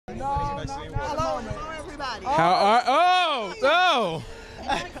Maxine. Hello, everybody. How are? Oh.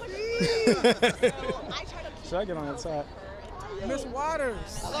 Should I get on that side? Miss Waters.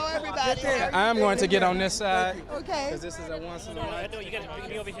 Hello, everybody. I'm going to get on this side. Okay. Because this is a once in a while. No, you got to bring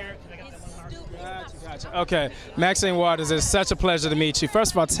me over here. Gotcha. Okay, Maxine Waters, it's such a pleasure to meet you.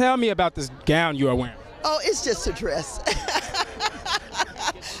 First of all, tell me about this gown you are wearing. Oh, it's just a dress.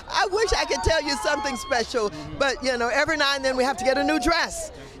 I wish I could tell you something special, but you know, every now and then we have to get a new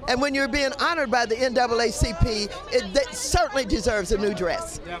dress. And when you're being honored by the NAACP, it certainly deserves a new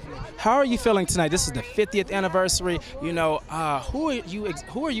dress. Definitely. How are you feeling tonight? This is the 50th anniversary. You know, who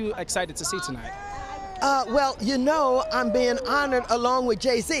are you excited to see tonight? Well, you know, I'm being honored along with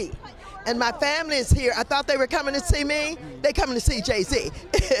Jay-Z. And my family is here. I thought they were coming to see me. They're coming to see Jay-Z.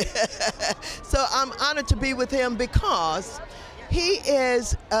 So I'm honored to be with him because he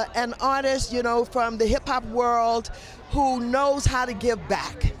is an artist, you know, from the hip-hop world who knows how to give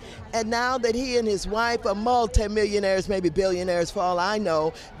back. And now that he and his wife are multimillionaires, maybe billionaires for all I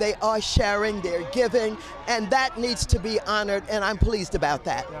know, they are sharing, they're giving, and that needs to be honored, and I'm pleased about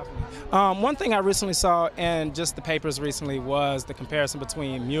that. One thing I recently saw in just the papers recently was the comparison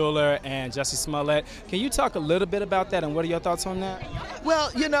between Mueller and Jussie Smollett. Can you talk a little bit about that, and what are your thoughts on that? Well,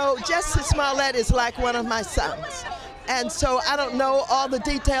 you know, Jussie Smollett is like one of my sons. And so I don't know all the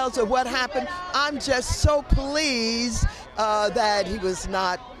details of what happened. I'm just so pleased that he was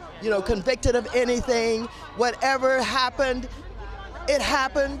not, you know, convicted of anything. Whatever happened, it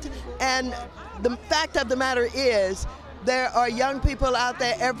happened. And the fact of the matter is, there are young people out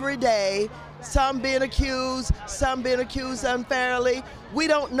there every day, some being accused unfairly. We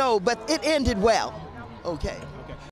don't know, but it ended well. Okay.